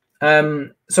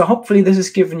 So hopefully this has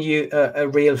given you a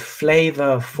real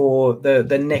flavor for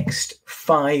the next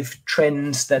 5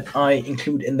 trends that I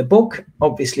include in the book.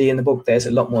 Obviously in the book there's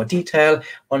a lot more detail.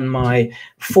 On my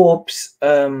Forbes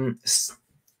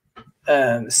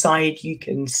site, you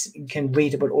can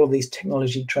read about all these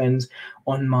technology trends.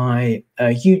 On my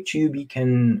YouTube, you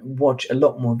can watch a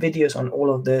lot more videos on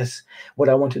all of this. What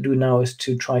I want to do now is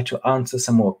to try to answer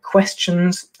some more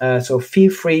questions. So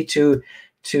feel free to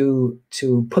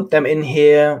put them in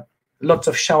here. Lots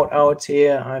of shout outs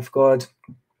here. I've got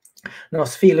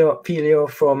Filio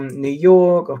from New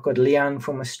York. I've got Liane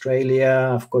from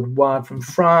Australia. I've got Ward from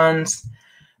France.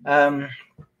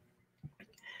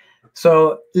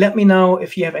 So let me know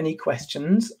if you have any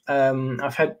questions.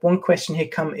 I've had one question here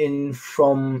come in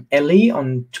from Ellie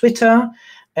on Twitter,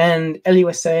 and Ellie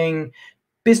was saying,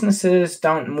 businesses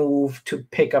don't move to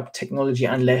pick up technology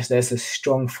unless there's a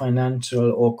strong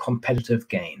financial or competitive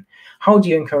gain. How do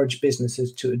you encourage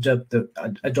businesses to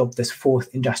adopt this 4th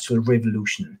industrial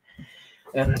revolution?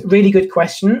 Really good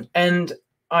question, and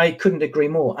I couldn't agree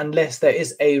more. Unless there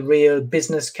is a real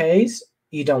business case,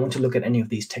 you don't want to look at any of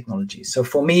these technologies. So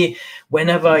for me,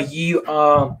 whenever you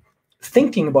are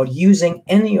thinking about using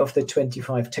any of the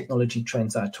 25 technology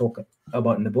trends I talk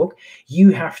about in the book,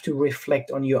 you have to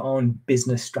reflect on your own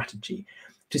business strategy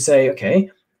to say,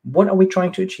 okay, what are we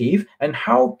trying to achieve, and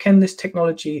how can this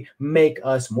technology make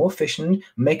us more efficient,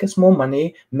 make us more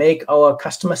money, make our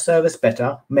customer service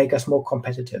better, make us more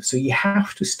competitive? So you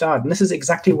have to start, and this is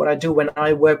exactly what I do when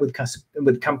I work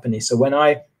with companies. So when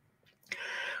I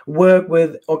work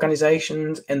with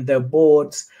organizations and their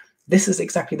boards, this is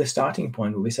exactly the starting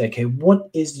point where we say, okay, what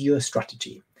is your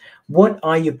strategy? What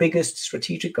are your biggest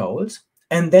strategic goals?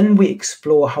 And then we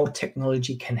explore how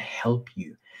technology can help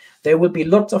you. There will be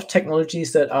lots of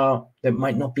technologies that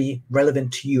might not be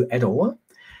relevant to you at all.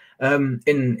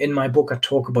 In my book, I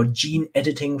talk about gene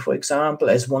editing, for example,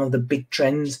 as one of the big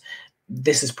trends.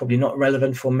 This is probably not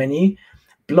relevant for many.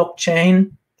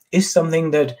 Blockchain is something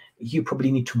that you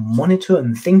probably need to monitor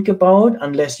and think about,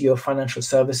 unless you're a financial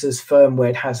services firm where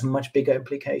it has much bigger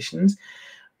implications.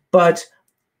 But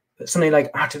something like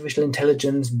artificial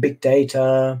intelligence, big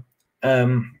data,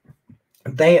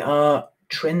 they are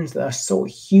trends that are so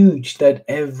huge that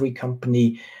every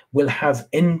company will have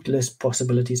endless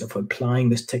possibilities of applying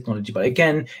this technology. But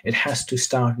again, it has to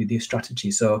start with your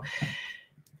strategy. So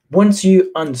once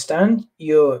you understand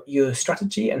your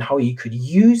strategy and how you could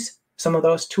use some of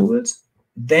those tools,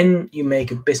 then you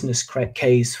make a business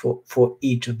case for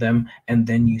each of them, and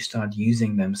then you start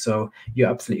using them. So you're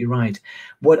absolutely right.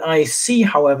 What I see,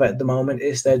 however, at the moment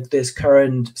is that this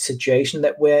current situation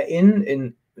that we're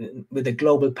in with the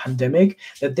global pandemic,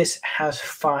 that this has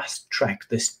fast-tracked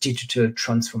this digital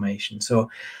transformation. So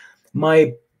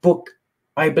my book,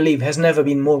 I believe, has never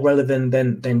been more relevant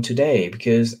than today,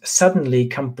 because suddenly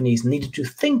companies needed to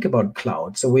think about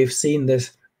cloud. So we've seen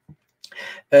this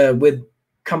with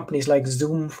companies like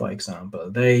Zoom, for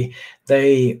example. They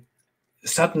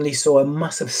suddenly saw a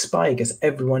massive spike as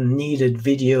everyone needed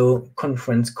video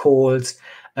conference calls,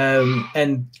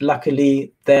 and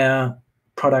luckily their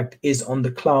product is on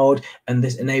the cloud, and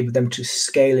this enabled them to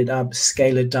scale it up,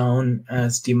 scale it down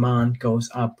as demand goes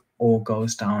up or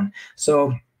goes down.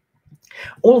 So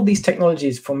all of these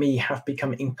technologies for me have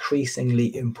become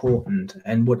increasingly important.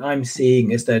 And what I'm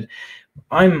seeing is that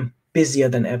I'm busier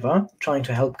than ever trying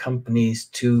to help companies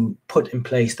to put in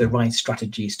place the right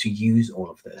strategies to use all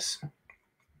of this.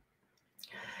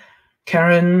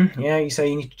 Karen, yeah, you say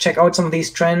you need to check out some of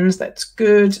these trends. That's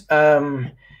good.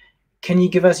 Can you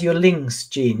give us your links,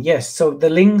 Jean? Yes, so the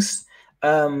links,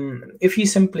 if you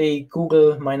simply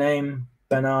Google my name,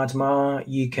 Bernard Marr,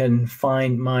 you can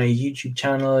find my YouTube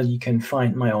channel. You can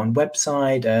find my own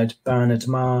website at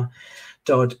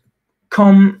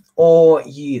bernardmarr.com, or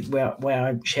where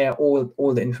I share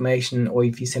all the information. Or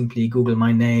if you simply Google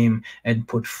my name and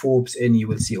put Forbes in, you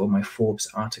will see all my Forbes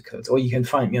articles. Or you can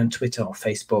find me on Twitter or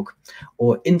Facebook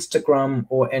or Instagram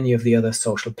or any of the other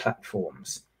social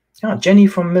platforms. Ah, Jenny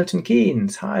from Milton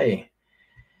Keynes, hi.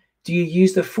 Do you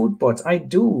use the food bots? I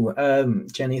do,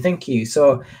 Jenny, thank you.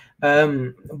 So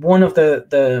one of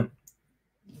the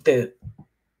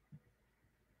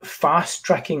fast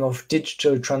tracking of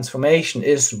digital transformation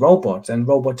is robots and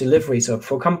robot delivery. So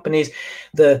for companies,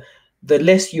 the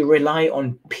less you rely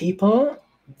on people,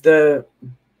 the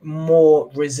more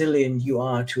resilient you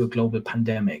are to a global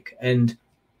pandemic. And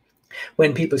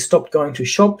when people stopped going to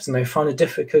shops and they found it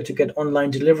difficult to get online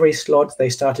delivery slots, they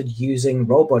started using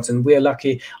robots. And we're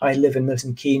lucky. I live in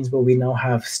Milton Keynes, where we now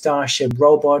have Starship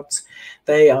robots.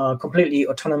 They are completely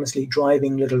autonomously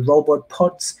driving little robot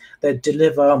pods that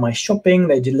deliver my shopping.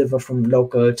 They deliver from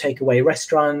local takeaway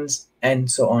restaurants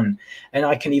and so on. And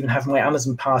I can even have my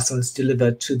Amazon parcels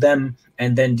delivered to them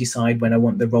and then decide when I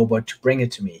want the robot to bring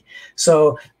it to me.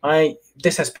 So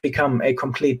this has become a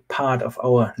complete part of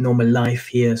our normal life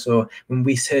here. So when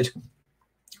we sit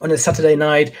on a Saturday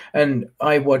night and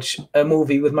I watch a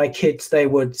movie with my kids, they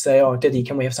would say, "Oh, Daddy,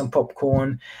 can we have some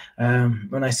popcorn?"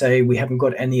 When I say we haven't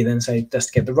got any, then say,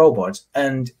 "Just get the robot."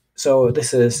 And so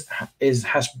this has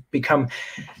become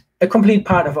a complete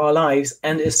part of our lives,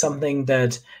 and is something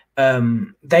that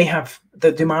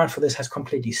the demand for this has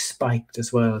completely spiked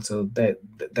as well. So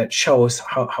that shows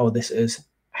how this is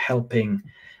helping.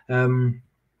 I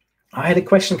had a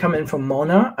question come in from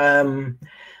Mona.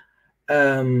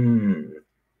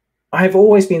 I've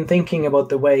always been thinking about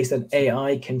the ways that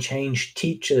AI can change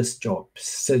teachers' jobs,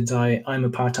 since I'm a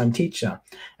part-time teacher,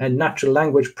 and natural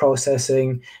language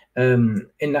processing. In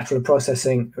natural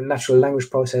language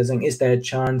processing, is there a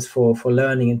chance for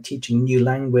learning and teaching new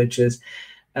languages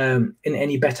in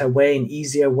any better way, an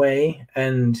easier way,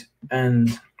 and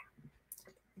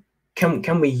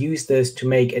can we use this to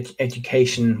make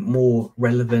education more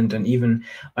relevant and even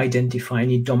identify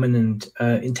any dominant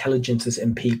intelligences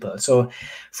in people? So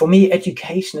for me,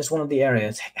 education is one of the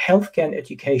areas. Healthcare and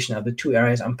education are the two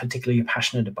areas I'm particularly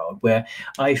passionate about, where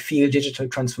I feel digital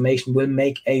transformation will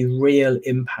make a real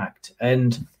impact.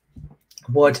 And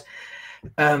what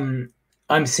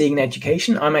I'm seeing in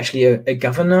education, I'm actually a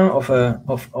governor of a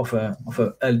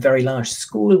very large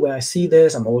school where I see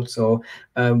this. I'm also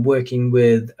working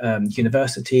with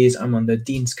universities. I'm on the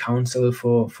Dean's Council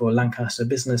for Lancaster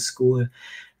Business School.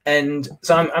 And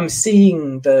so I'm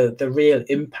seeing the real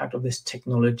impact of this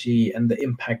technology and the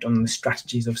impact on the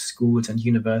strategies of schools and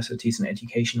universities and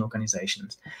education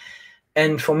organizations.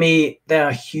 And for me, there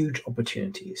are huge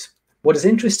opportunities. What is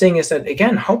interesting is that,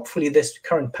 again, hopefully this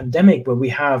current pandemic, where we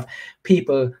have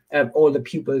people, all the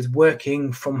pupils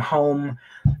working from home,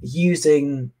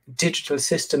 using digital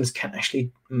systems, can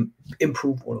actually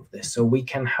improve all of this. So we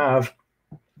can have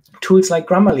Tools like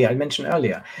Grammarly, I mentioned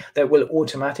earlier, that will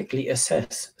automatically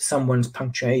assess someone's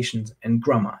punctuations and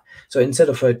grammar. So instead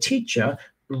of a teacher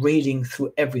reading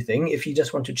through everything, if you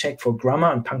just want to check for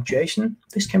grammar and punctuation,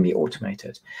 this can be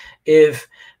automated. If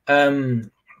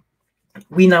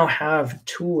we now have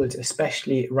tools,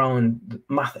 especially around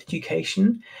math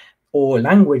education or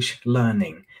language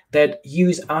learning, that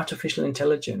use artificial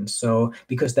intelligence. So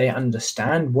because they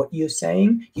understand what you're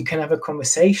saying, you can have a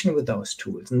conversation with those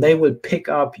tools and they will pick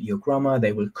up your grammar,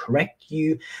 they will correct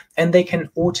you, and they can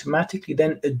automatically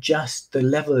then adjust the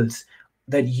levels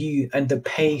that you and the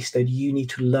pace that you need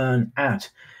to learn at.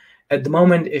 At the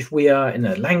moment, if we are in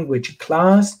a language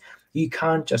class, you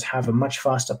can't just have a much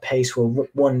faster pace for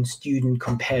one student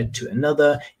compared to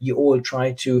another. You all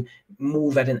try to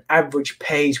move at an average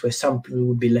pace where some people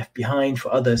would be left behind,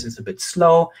 for others it's a bit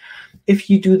slow. If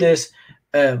you do this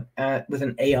with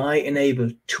an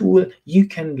AI-enabled tool, you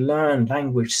can learn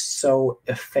language so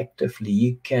effectively.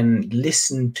 You can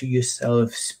listen to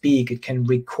yourself speak, it can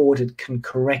record, it can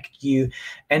correct you,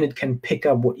 and it can pick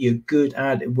up what you're good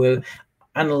at. It will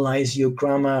analyze your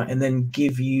grammar and then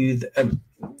give you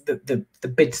the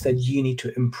bits that you need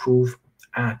to improve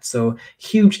at. So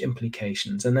huge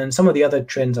implications. And then some of the other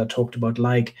trends I talked about,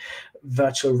 like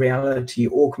virtual reality,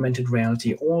 augmented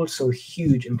reality, also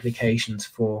huge implications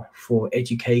for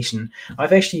education.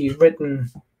 I've actually written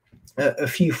a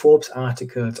few Forbes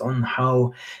articles on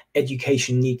how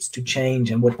education needs to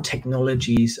change and what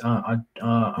technologies are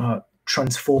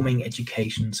transforming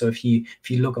education. So if you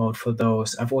look out for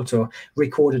those, I've also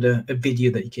recorded a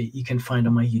video that you can find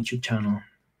on my YouTube channel.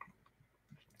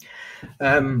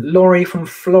 Laurie from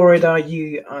Florida,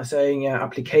 you are saying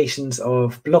applications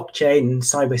of blockchain and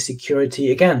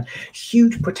cybersecurity. Again,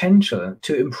 huge potential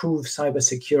to improve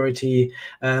cybersecurity,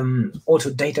 also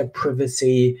data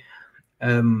privacy.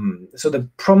 So the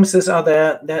promises are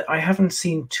there. That I haven't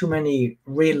seen too many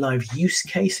real life use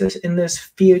cases in this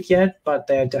field yet, but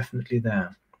they're definitely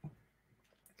there.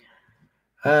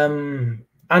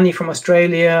 Annie from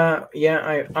Australia, yeah,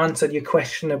 I answered your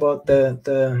question about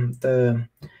the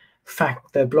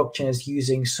fact that blockchain is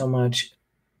using so much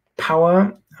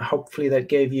power. Hopefully that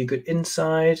gave you good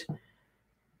insight.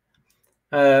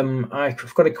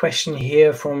 I've got a question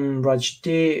here from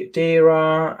Rajendra.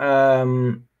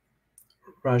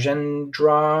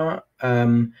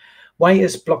 Why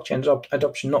is blockchain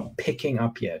adoption not picking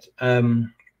up yet?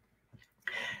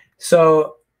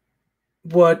 So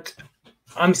what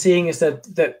I'm seeing is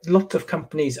that lots of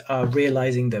companies are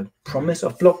realizing the promise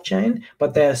of blockchain,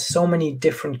 but there are so many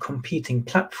different competing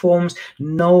platforms.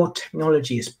 No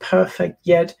technology is perfect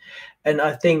yet. And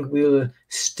I think we'll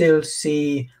still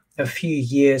see a few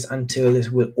years until this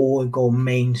will all go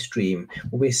mainstream.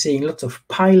 We're seeing lots of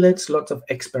pilots, lots of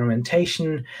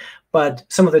experimentation, but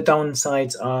some of the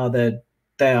downsides are that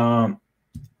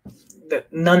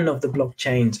none of the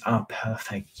blockchains are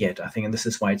perfect yet, I think, and this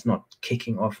is why it's not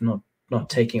kicking off, not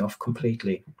taking off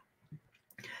completely.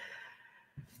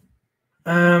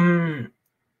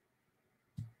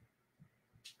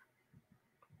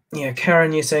 Yeah,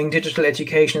 Karen, you're saying digital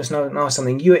education is now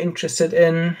something you're interested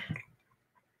in.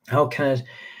 How can it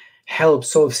help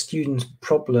solve students'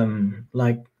 problem,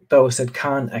 like those that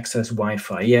can't access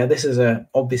Wi-Fi? Yeah, this is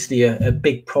obviously a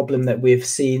big problem that we've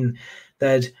seen,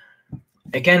 that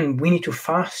again, we need to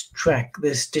fast track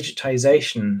this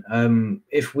digitization.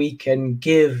 If we can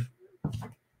give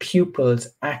pupils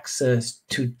access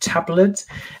to tablets,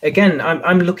 again,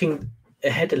 I'm looking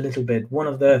ahead a little bit. One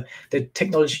of the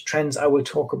technology trends I will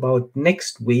talk about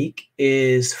next week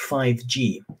is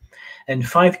 5G. And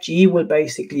 5G will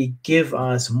basically give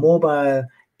us mobile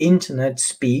internet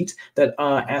speeds that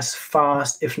are as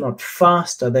fast, if not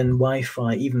faster, than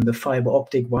Wi-Fi, even the fiber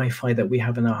optic Wi-Fi that we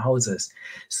have in our houses.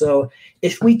 So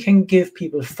if we can give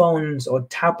people phones or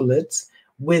tablets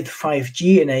with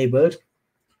 5G enabled,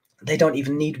 they don't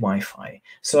even need Wi-Fi.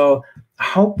 So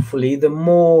hopefully the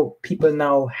more people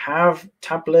now have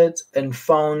tablets and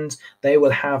phones, they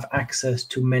will have access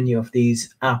to many of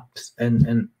these apps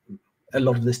and a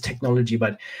lot of this technology.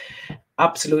 But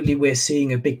absolutely, we're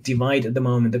seeing a big divide at the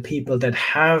moment. The people that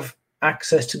have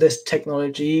access to this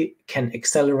technology can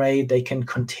accelerate, they can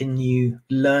continue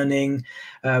learning.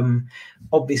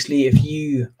 Obviously, if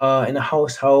you are in a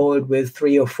household with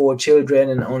 3 or 4 children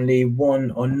and only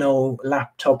one or no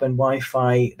laptop and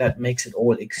Wi-Fi, that makes it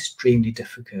all extremely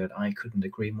difficult. I couldn't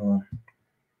agree more.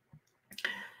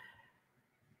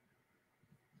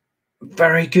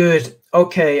 Very good.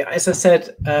 Okay, as I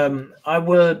said, I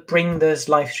will bring this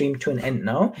live stream to an end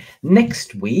now.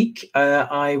 Next week,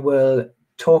 I will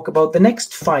talk about the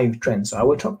next 5 trends. I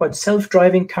will talk about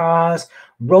self-driving cars,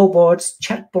 robots,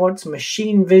 chatbots,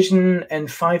 machine vision, and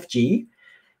 5G.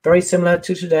 Very similar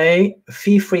to today.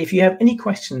 Feel free, if you have any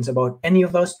questions about any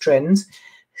of those trends,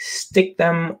 stick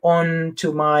them on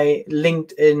to my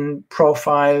LinkedIn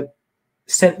profile,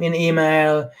 send me an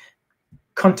email,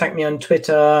 contact me on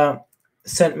Twitter,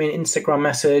 send me an Instagram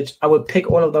message. I will pick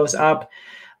all of those up.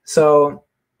 So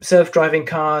self-driving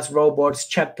cars,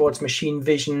 robots, chatbots, machine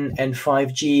vision, and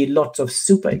 5G, lots of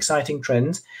super exciting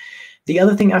trends. The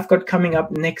other thing I've got coming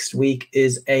up next week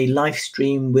is a live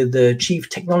stream with the Chief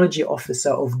Technology Officer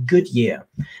of Goodyear.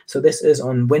 So this is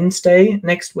on Wednesday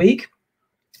next week.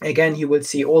 Again, you will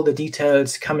see all the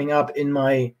details coming up in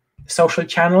my social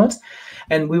channels.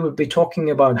 And we will be talking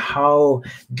about how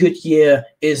Goodyear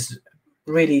is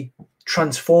really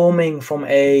transforming from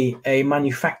a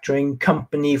manufacturing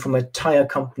company, from a tire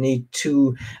company,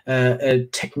 to a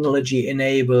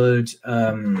technology-enabled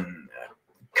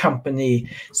company.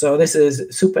 So this is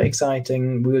super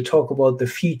exciting. We will talk about the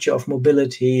future of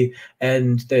mobility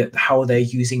and how they're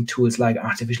using tools like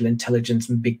artificial intelligence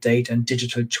and big data and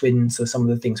digital twins. So some of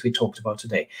the things we talked about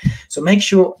today. So make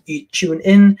sure you tune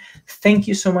in. Thank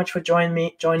you so much for joining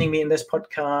me in this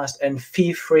podcast, and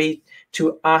feel free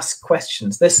to ask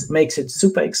questions. This makes it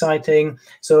super exciting.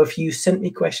 So if you send me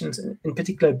questions in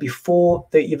particular before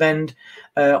the event,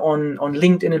 on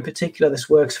LinkedIn in particular, this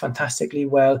works fantastically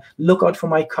well. Look out for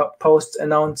my posts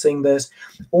announcing this,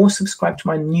 or subscribe to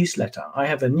my newsletter. I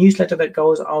have a newsletter that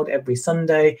goes out every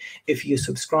Sunday. If you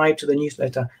subscribe to the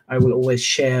newsletter, I will always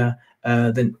share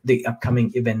the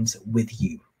upcoming events with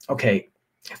you. Okay,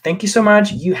 thank you so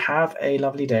much. You have a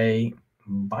lovely day.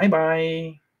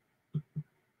 Bye-bye.